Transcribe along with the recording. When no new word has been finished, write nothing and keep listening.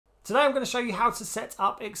Today I'm going to show you how to set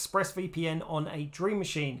up ExpressVPN on a Dream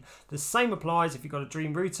Machine. The same applies if you've got a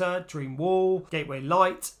Dream Router, Dream Wall, Gateway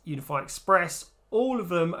Lite, Unifi Express. All of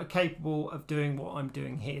them are capable of doing what I'm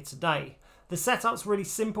doing here today. The setup's really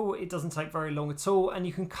simple, it doesn't take very long at all, and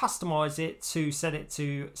you can customize it to set it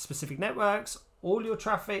to specific networks, all your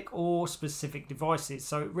traffic, or specific devices,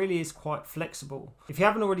 so it really is quite flexible. If you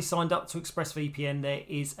haven't already signed up to ExpressVPN, there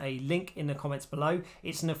is a link in the comments below.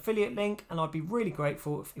 It's an affiliate link, and I'd be really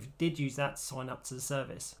grateful if you did use that to sign up to the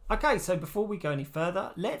service. Okay, so before we go any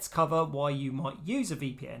further, let's cover why you might use a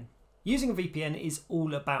VPN. Using a VPN is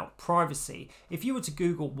all about privacy. If you were to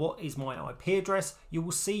Google what is my IP address, you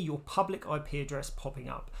will see your public IP address popping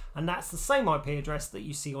up, and that's the same IP address that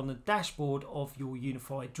you see on the dashboard of your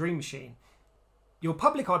Unifi Dream Machine. Your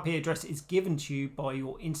public IP address is given to you by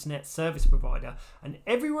your internet service provider, and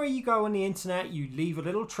everywhere you go on the internet you leave a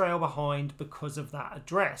little trail behind because of that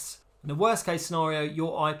address. In the worst case scenario,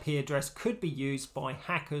 your IP address could be used by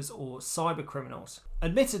hackers or cyber criminals.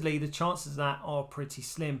 Admittedly, the chances of that are pretty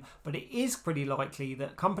slim, but it is pretty likely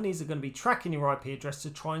that companies are going to be tracking your IP address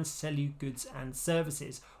to try and sell you goods and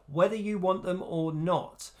services, whether you want them or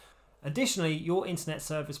not. Additionally, your internet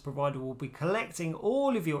service provider will be collecting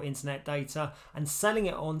all of your internet data and selling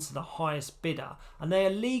it on to the highest bidder, and they are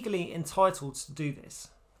legally entitled to do this.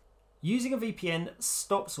 Using a VPN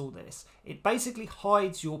stops all this. It basically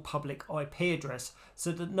hides your public IP address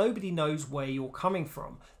so that nobody knows where you're coming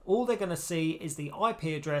from. All they're going to see is the IP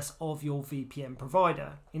address of your VPN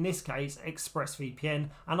provider, in this case ExpressVPN,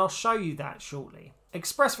 and I'll show you that shortly.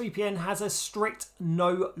 ExpressVPN has a strict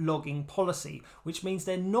no logging policy, which means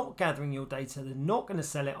they're not gathering your data, they're not going to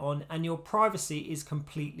sell it on, and your privacy is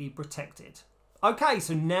completely protected. Okay,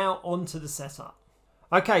 so now on to the setup.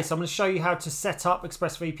 Okay, so I'm going to show you how to set up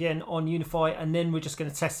ExpressVPN on Unifi, and then we're just going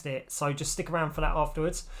to test it. So just stick around for that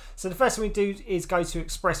afterwards. So the first thing we do is go to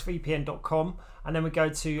expressvpn.com, and then we go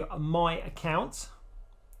to My Account.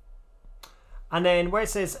 And then where it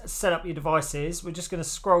says set up your devices, we're just going to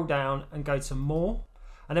scroll down and go to More.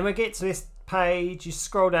 And then we get to this page, you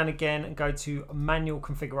scroll down again and go to Manual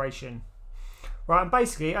Configuration. Right, and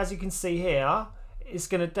basically, as you can see here, it's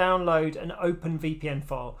going to download an OpenVPN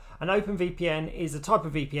file. An OpenVPN is a type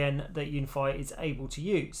of VPN that Unifi is able to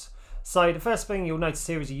use. So the first thing you'll notice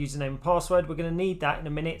here is a username and password. We're going to need that in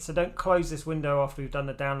a minute, so don't close this window after we've done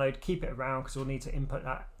the download. Keep it around because we'll need to input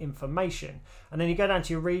that information. And then you go down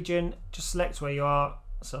to your region, just select where you are.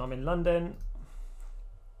 So I'm in London.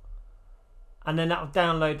 And then that will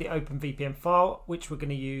download the OpenVPN file, which we're going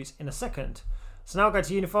to use in a second. So now I'll go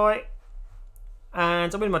to Unifi.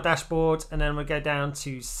 And I'm in my dashboard, and then I'm going to go down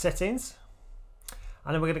to settings,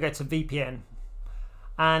 and then we're going to go to VPN.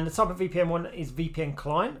 And the type of VPN one is VPN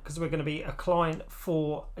client, because we're going to be a client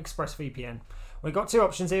for ExpressVPN. We've got two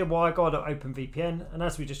options here, WireGuard or OpenVPN, and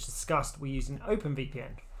as we just discussed, we're using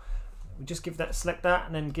OpenVPN. We just select that,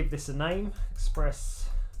 and then give this a name,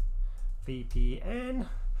 ExpressVPN.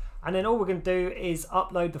 And then all we're going to do is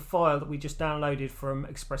upload the file that we just downloaded from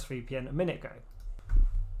ExpressVPN a minute ago.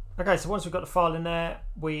 Okay, so once we've got the file in there,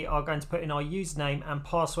 we are going to put in our username and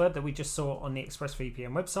password that we just saw on the ExpressVPN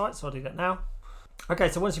website, so I'll do that now. Okay,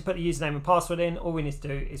 so once you put the username and password in, all we need to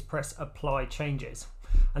do is press Apply Changes.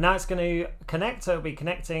 And now it's going to connect, so it'll be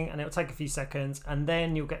connecting, and it'll take a few seconds, and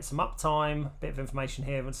then you'll get some uptime, bit of information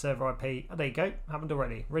here on server IP. Oh, there you go, happened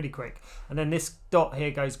already, really quick. And then this dot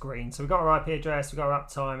here goes green. So we've got our IP address, we've got our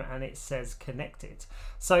uptime, and it says connected.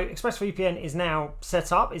 So ExpressVPN is now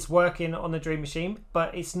set up, it's working on the Dream Machine,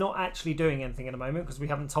 but it's not actually doing anything at the moment because we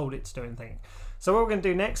haven't told it to do anything. So what we're going to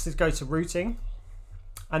do next is go to routing.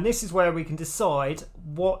 And this is where we can decide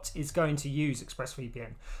what is going to use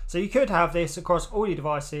ExpressVPN. So you could have this across all your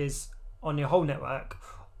devices on your whole network,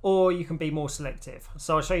 or you can be more selective.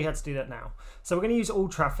 So I'll show you how to do that now. So we're going to use all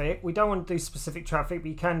traffic. We don't want to do specific traffic, but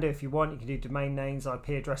you can do if you want. You can do domain names, IP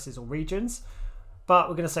addresses, or regions. But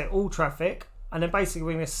we're going to say all traffic, and then basically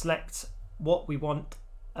we're going to select what we want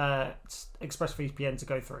ExpressVPN to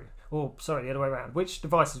go through. Or sorry, the other way around, which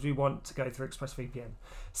devices we want to go through ExpressVPN.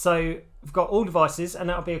 So we've got all devices, and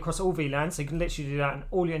that'll be across all VLANs, so you can literally do that, and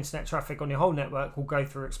all your internet traffic on your whole network will go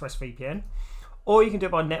through ExpressVPN. Or you can do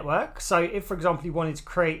it by network. So if, for example, you wanted to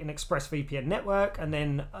create an ExpressVPN network and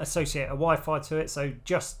then associate a Wi-Fi to it, so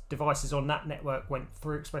just devices on that network went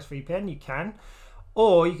through ExpressVPN, you can.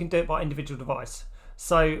 Or you can do it by individual device.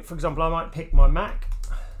 So for example, I might pick my Mac.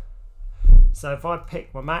 So if I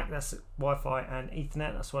pick my Mac, that's Wi-Fi and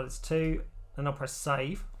Ethernet, that's what it's to, and I'll press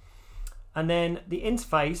save. And then the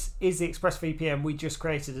interface is the ExpressVPN we just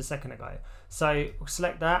created a second ago. So we'll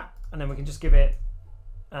select that, and then we can just give it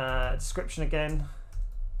a description again,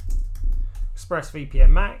 ExpressVPN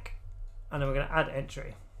Mac, and then we're going to add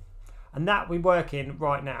entry. and that will be working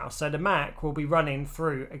right now. So the Mac will be running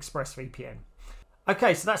through ExpressVPN.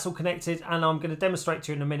 Okay, so that's all connected, and I'm going to demonstrate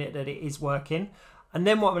to you in a minute that it is working. And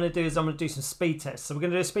then what I'm going to do is I'm going to do some speed tests. So we're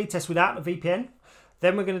going to do a speed test without the VPN.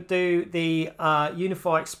 Then we're going to do the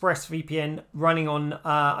Unifi Express VPN running on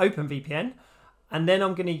OpenVPN. And then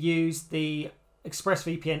I'm going to use the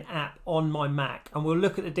ExpressVPN app on my Mac. And we'll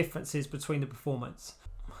look at the differences between the performance.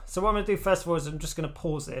 So what I'm going to do first of all is I'm just going to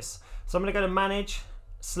pause this. So I'm going to go to Manage,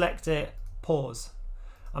 select it, pause.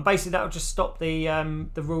 And basically that will just stop the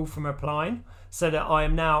rule from applying, so that I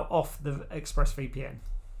am now off the ExpressVPN.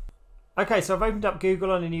 Okay, so I've opened up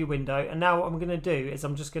Google on a new window, and now what I'm going to do is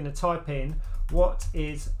I'm just going to type in what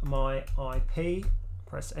is my IP,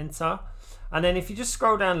 press enter, and then if you just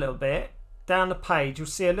scroll down a little bit, down the page you'll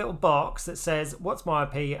see a little box that says what's my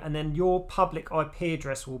IP, and then your public IP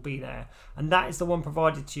address will be there, and that is the one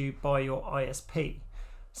provided to you by your ISP.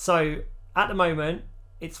 So at the moment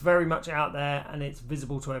it's very much out there and it's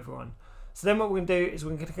visible to everyone. So then what we're going to do is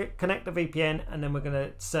we're going to connect the VPN, and then we're going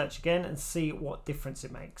to search again and see what difference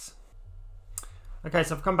it makes. Okay,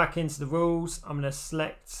 so I've come back into the rules. I'm going to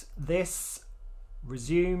select this,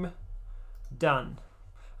 resume, done.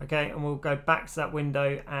 Okay, and we'll go back to that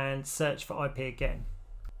window and search for IP again.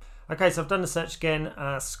 Okay, so I've done the search again,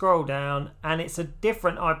 scroll down, and it's a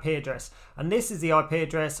different IP address. And this is the IP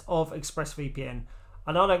address of ExpressVPN.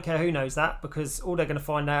 And I don't care who knows that, because all they're going to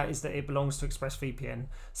find out is that it belongs to ExpressVPN.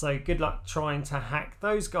 So good luck trying to hack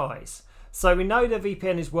those guys. So we know the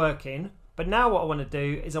VPN is working, but now what I want to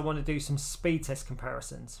do is I want to do some speed test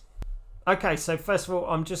comparisons. Okay, so first of all,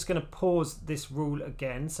 I'm just going to pause this rule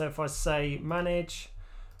again. So if I say manage,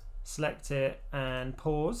 select it and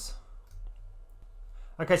pause.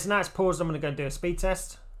 Okay, so now it's paused, I'm going to go and do a speed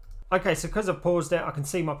test. Okay, so because I've paused it, I can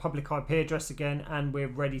see my public IP address again, and we're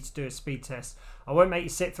ready to do a speed test. I won't make you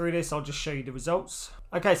sit through this, I'll just show you the results.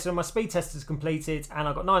 Okay, so my speed test is completed, and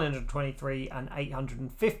I got 923 and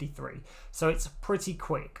 853. So it's pretty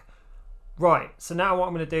quick. Right, so now what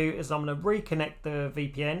I'm going to do is I'm going to reconnect the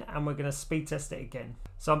VPN, and we're going to speed test it again.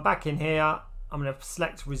 So I'm back in here, I'm going to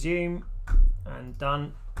select resume, and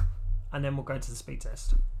done, and then we'll go to the speed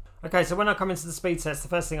test. Okay, so when I come into the speed test, the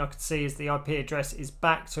first thing I can see is the IP address is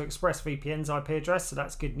back to ExpressVPN's IP address, so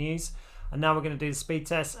that's good news. And now we're going to do the speed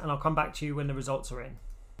test, and I'll come back to you when the results are in.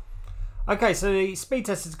 Okay, so the speed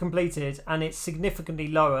test is completed, and it's significantly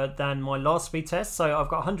lower than my last speed test. So I've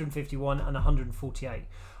got 151 and 148.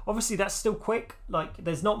 Obviously, that's still quick. Like,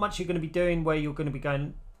 there's not much you're going to be doing where you're going to be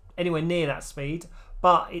going anywhere near that speed,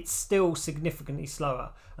 but it's still significantly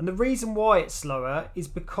slower. And the reason why it's slower is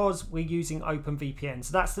because we're using OpenVPN.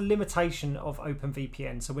 So that's the limitation of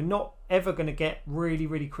OpenVPN. So we're not ever going to get really,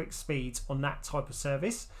 really quick speeds on that type of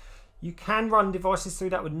service. You can run devices through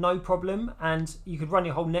that with no problem, and you could run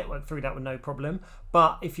your whole network through that with no problem.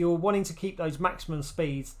 But if you're wanting to keep those maximum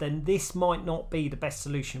speeds, then this might not be the best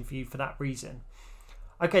solution for you for that reason.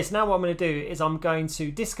 Okay, so now what I'm going to do is I'm going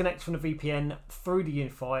to disconnect from the VPN through the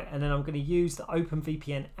Unifi, and then I'm going to use the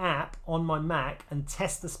OpenVPN app on my Mac and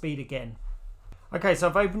test the speed again. Okay, so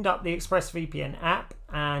I've opened up the ExpressVPN app,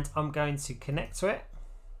 and I'm going to connect to it.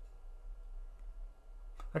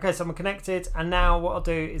 Okay, so I'm connected, and now what I'll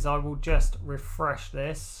do is I will just refresh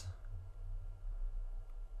this.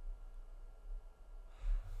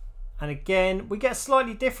 And again, we get a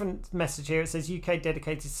slightly different message here. It says UK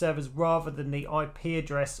dedicated servers rather than the IP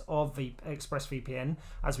address of the ExpressVPN,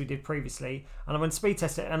 as we did previously. And I'm going to speed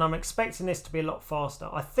test it, and I'm expecting this to be a lot faster.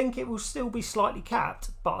 I think it will still be slightly capped,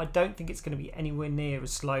 but I don't think it's going to be anywhere near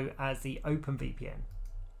as slow as the OpenVPN.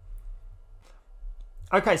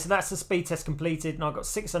 Okay, so that's the speed test completed, and I've got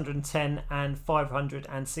 610 and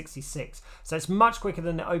 566. So it's much quicker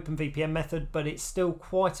than the OpenVPN method, but it's still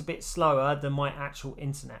quite a bit slower than my actual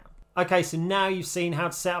internet. Okay, so now you've seen how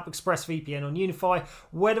to set up ExpressVPN on Unifi.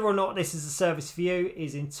 Whether or not this is a service for you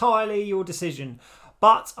is entirely your decision.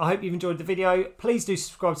 But I hope you've enjoyed the video. Please do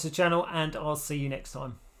subscribe to the channel, and I'll see you next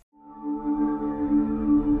time.